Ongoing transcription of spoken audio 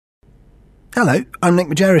Hello, I'm Nick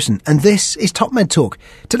Majerison, and this is Top Med Talk.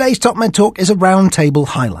 Today's Top Med Talk is a Roundtable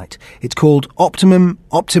Highlight. It's called Optimum,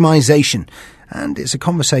 optimisation, and it's a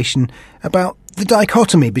conversation about the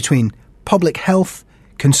dichotomy between public health,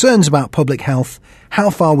 concerns about public health, how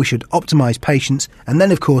far we should optimise patients, and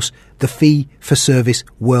then, of course, the fee-for-service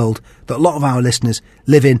world that a lot of our listeners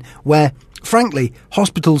live in, where, frankly,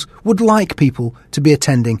 hospitals would like people to be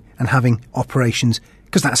attending and having operations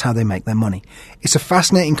because that's how they make their money. It's a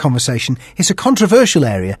fascinating conversation. It's a controversial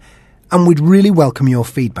area, and we'd really welcome your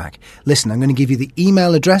feedback. Listen, I'm going to give you the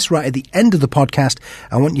email address right at the end of the podcast.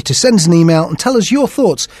 I want you to send us an email and tell us your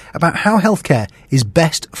thoughts about how healthcare is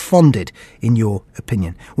best funded, in your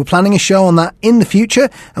opinion. We're planning a show on that in the future,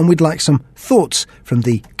 and we'd like some thoughts from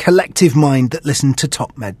the collective mind that listened to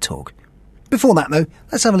Top Med Talk. Before that, though,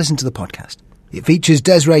 let's have a listen to the podcast. It features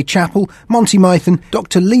Desiree, Chappell, Monty, Mythen,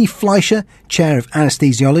 Dr. Lee Fleisher, Chair of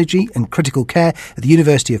Anesthesiology and Critical Care at the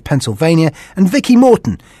University of Pennsylvania, and Vicki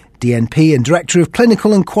Morton, DNP and Director of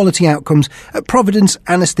Clinical and Quality Outcomes at Providence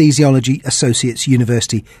Anesthesiology Associates,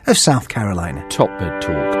 University of South Carolina. Top Med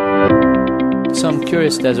Talk. So I'm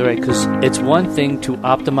curious, Desiree, because it's one thing to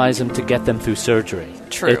optimize them to get them through surgery.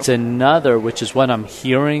 True. It's another, which is what I'm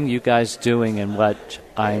hearing you guys doing and what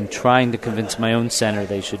I'm trying to convince my own center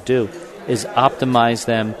they should do, is optimize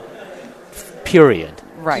them, period.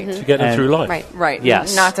 Right. To get them through life. Right.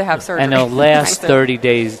 Yes. Not to have surgery. And it'll last 30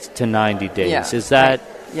 days to 90 days. Yeah. Is that...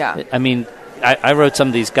 Right. Yeah. I mean, I wrote some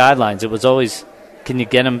of these guidelines. It was always, can you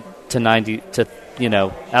get them to 90, to,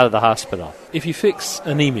 out of the hospital? If you fix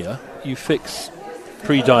anemia, you fix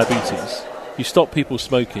pre-diabetes, you stop people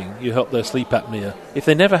smoking, you help their sleep apnea. If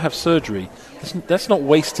they never have surgery, that's not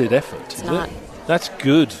wasted effort, is it? That's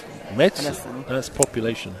good medicine. And that's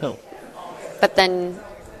population health. But then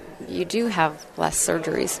you do have less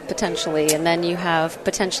surgeries, potentially, and then you have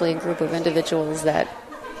potentially a group of individuals that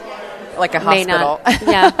like a may hospital.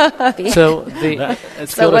 Not be. So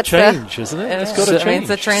it's got to change, isn't it? It's got to change.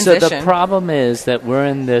 It's a transition. So the problem is that we're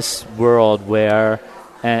in this world where,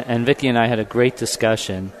 and Vicki and I had a great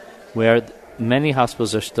discussion, where many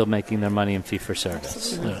hospitals are still making their money in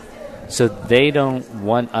fee-for-service. Yeah. So they don't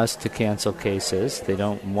want us to cancel cases. They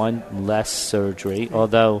don't want less surgery,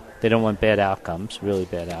 although they don't want bad outcomes, really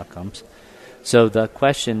bad outcomes. So the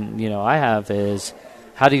question, I have is,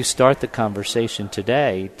 how do you start the conversation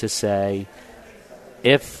today to say,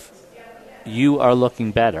 if you are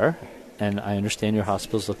looking better, and I understand your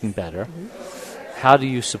hospital's looking better, how do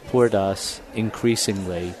you support us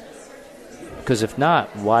increasingly? Because if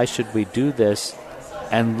not, why should we do this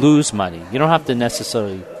and lose money? You don't have to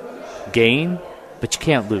necessarily gain, but you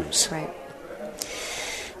can't lose. Right.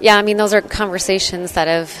 Yeah, I mean, those are conversations that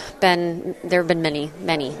there have been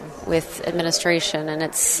many with administration, and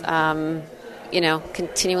it's,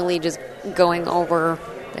 continually just going over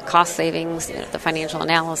the cost savings, the financial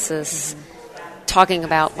analysis, talking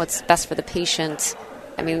about what's best for the patient.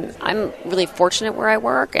 I mean, I'm really fortunate where I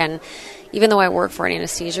work, and even though I work for an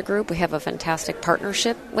anesthesia group, we have a fantastic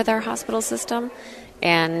partnership with our hospital system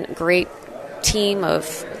and great team of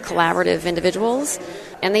collaborative individuals,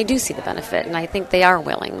 and they do see the benefit, and I think they are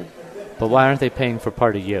willing. But why aren't they paying for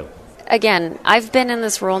part of you? Again, I've been in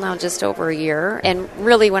this role now just over a year, and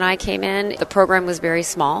really when I came in, the program was very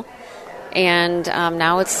small, and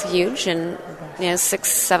now it's huge, and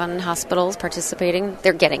 6-7 hospitals participating.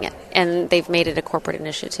 They're getting it, and they've made it a corporate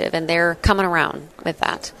initiative, and they're coming around with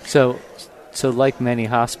that. So like many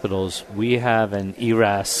hospitals, we have an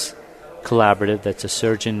ERAS collaborative that's a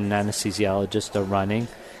surgeon and anesthesiologist are running,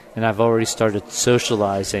 and I've already started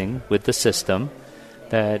socializing with the system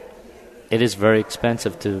that it is very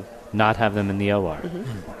expensive to not have them in the OR.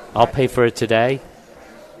 I'll pay for it today,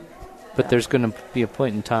 but there's going to be a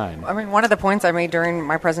point in time. I mean, one of the points I made during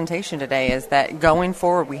my presentation today is that going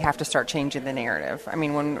forward, we have to start changing the narrative. I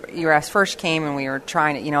mean, when ERAS first came and we were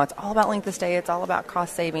trying to, it's all about length of stay, it's all about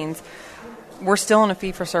cost savings. We're still in a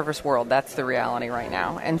fee-for-service world. That's the reality right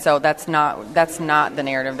now. And so that's not the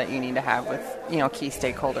narrative that you need to have with, key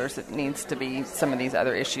stakeholders. It needs to be some of these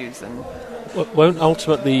other issues. And won't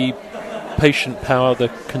ultimately patient power, the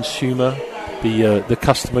consumer, the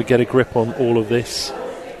customer get a grip on all of this?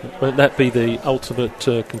 Won't that be the ultimate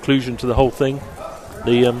conclusion to the whole thing?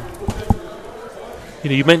 You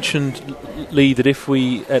mentioned, Lee, that if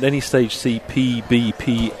we at any stage see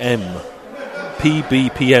PBPM,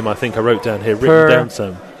 I think I wrote down here, written down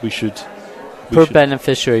some, we should...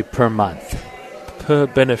 beneficiary per month. Per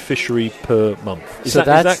beneficiary per month. Is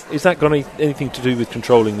that got anything to do with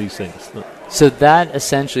controlling these things? So that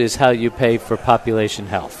essentially is how you pay for population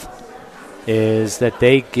health, is that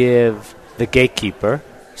they give the gatekeeper,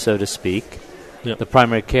 so to speak, the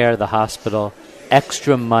primary care, the hospital,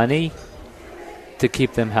 extra money to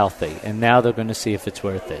keep them healthy. And now they're going to see if it's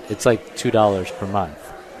worth it. It's like $2 per month.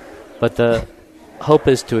 But the hope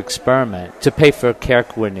is to experiment, to pay for care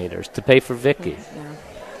coordinators, to pay for Vicki.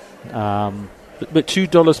 But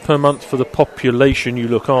 $2 per month for the population you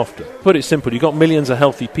look after. Put it simple, you've got millions of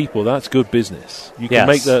healthy people, that's good business. You can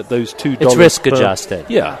make those $2... It's risk adjusted.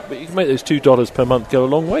 Yeah, but you can make those $2 per month go a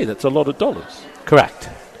long way. That's a lot of dollars. Correct.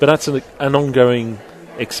 But that's an ongoing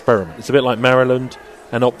experiment. It's a bit like Maryland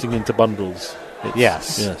and opting into bundles.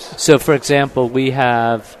 Yes. So, for example, we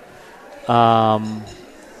have...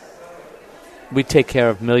 we take care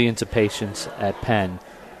of millions of patients at Penn,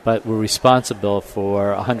 but we're responsible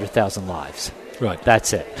for 100,000 lives. Right.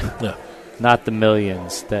 That's it. Yeah. Not the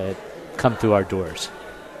millions that come through our doors.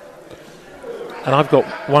 And I've got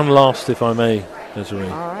one last, if I may, Desiree.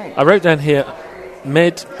 All right. I wrote down here,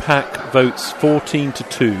 MedPAC votes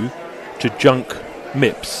 14-2 to junk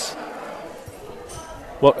MIPS.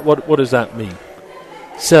 What does that mean?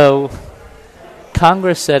 So,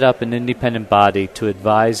 Congress set up an independent body to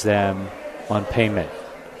advise them on payment.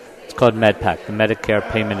 It's called MedPAC, the Medicare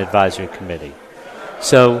Payment Advisory Committee.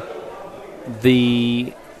 So,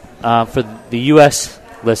 for the U.S.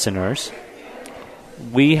 listeners,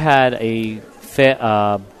 we had a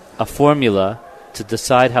formula to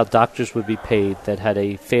decide how doctors would be paid that had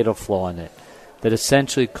a fatal flaw in it, that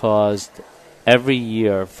essentially caused every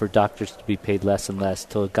year for doctors to be paid less and less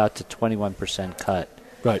till it got to 21% cut,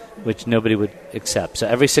 right? Which nobody would accept. So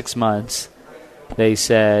every 6 months, they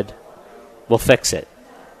said, we'll fix it,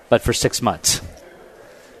 but for 6 months.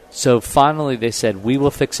 So finally they said, we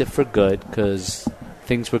will fix it for good because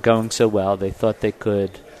things were going so well. They thought they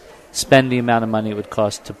could spend the amount of money it would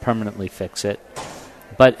cost to permanently fix it.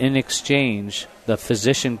 But in exchange, the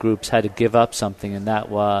physician groups had to give up something, and that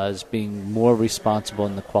was being more responsible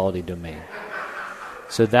in the quality domain.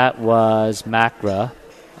 So that was MACRA.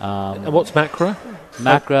 And what's MACRA?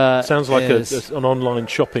 MACRA sounds like an online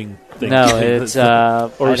shopping thing. No, it's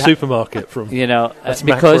or a supermarket from. It's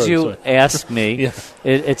because you asked me. Yeah.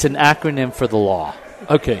 It's an acronym for the law.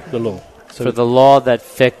 Okay, the law. So for the law that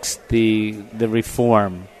fixed the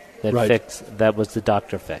reform that fixed that was the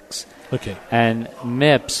doctor fix. Okay. And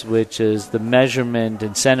MIPS, which is the Measurement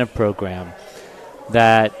Incentive Program,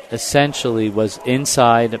 that essentially was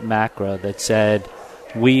inside MACRA that said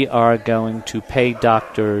we are going to pay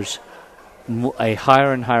doctors a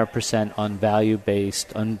higher and higher percent on value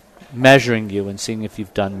based on measuring you and seeing if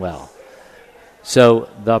you've done well. So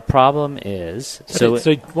the problem is... So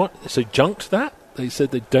junked that? They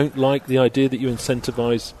said they don't like the idea that you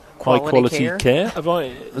incentivize high-quality care?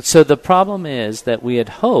 So the problem is that we had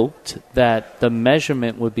hoped that the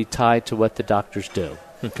measurement would be tied to what the doctors do.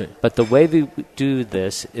 Okay. But the way they do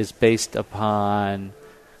this is based upon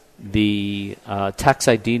the tax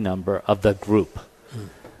ID number of the group.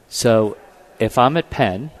 So if I'm at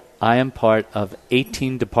Penn, I am part of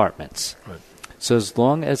 18 departments. Right. So as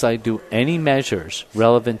long as I do any measures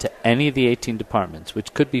relevant to any of the 18 departments,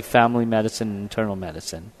 which could be family medicine and internal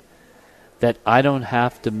medicine, that I don't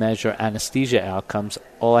have to measure anesthesia outcomes.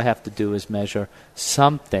 All I have to do is measure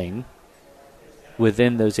something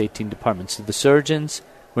within those 18 departments. So the surgeons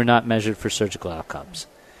were not measured for surgical outcomes.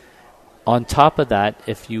 On top of that,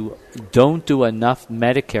 if you don't do enough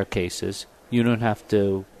Medicare cases, you don't have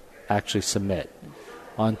to actually submit.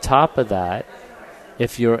 On top of that,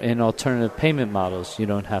 if you're in alternative payment models, you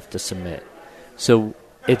don't have to submit. So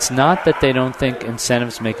it's not that they don't think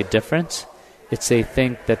incentives make a difference. It's they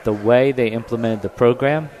think that the way they implemented the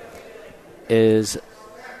program has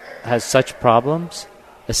such problems.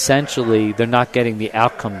 Essentially, they're not getting the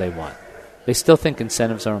outcome they want. They still think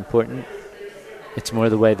incentives are important. It's more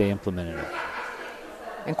the way they implemented it.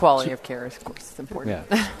 And quality of care is, of course, important.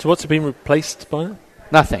 Yeah. So what's it been replaced by?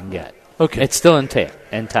 Nothing yet. Okay. It's still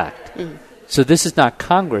intact. Mm. So this is not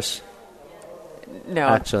Congress. No.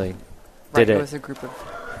 Actually, right, did it. It was a group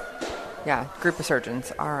of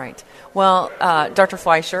surgeons. All right. Well, Dr.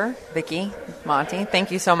 Fleisher, Vicki, Monty,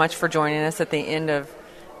 thank you so much for joining us at the end of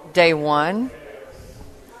day one.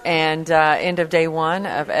 And end of day one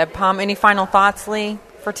of EBPOM. Any final thoughts, Lee,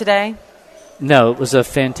 for today? No, it was a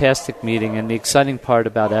fantastic meeting, and the exciting part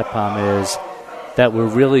about EBPOM is that we're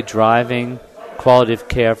really driving quality of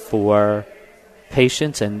care for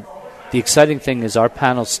patients, and the exciting thing is our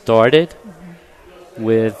panel started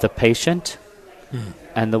with the patient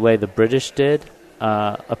and the way the British did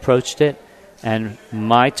approached it, and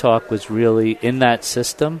my talk was really in that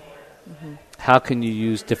system. How can you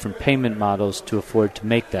use different payment models to afford to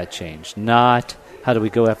make that change? Not how do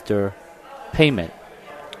we go after payment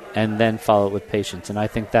and then follow it with patients. And I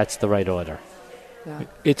think that's the right order. Yeah.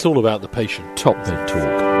 It's all about the patient. Top Med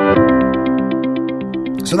Talk.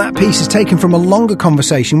 So that piece is taken from a longer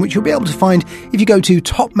conversation, which you'll be able to find if you go to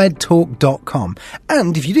topmedtalk.com.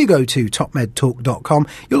 And if you do go to topmedtalk.com,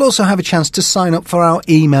 you'll also have a chance to sign up for our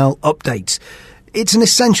email updates. It's an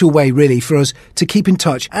essential way, really, for us to keep in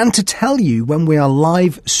touch and to tell you when we are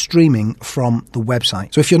live streaming from the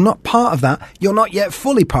website. So if you're not part of that, you're not yet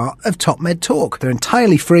fully part of Top Med Talk. They're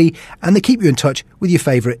entirely free and they keep you in touch with your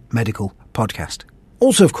favourite medical podcast.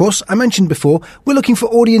 Also, of course, I mentioned before, we're looking for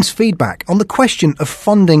audience feedback on the question of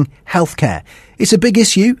funding healthcare. It's a big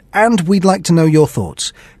issue and we'd like to know your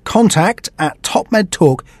thoughts.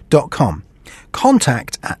 contact@topmedtalk.com.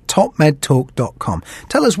 contact@topmedtalk.com.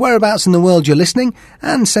 Tell us whereabouts in the world you're listening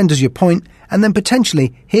and send us your point, and then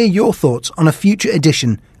potentially hear your thoughts on a future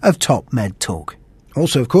edition of Top Med Talk.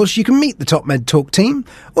 Also, of course, you can meet the Top Med Talk team.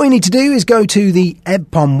 All you need to do is go to the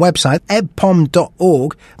EBPOM website,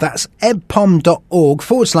 ebpom.org. That's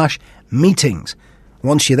ebpom.org/meetings.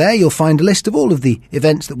 Once you're there, you'll find a list of all of the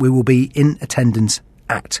events that we will be in attendance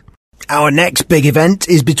at. Our next big event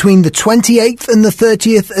is between the 28th and the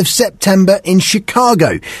 30th of September in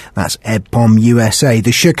Chicago. That's EBPOM USA,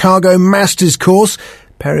 the Chicago Masters Course,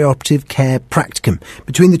 Perioperative Care Practicum.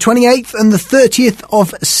 Between the 28th and the 30th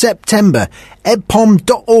of September,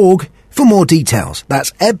 ebpom.org for more details.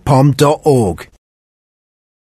 That's ebpom.org.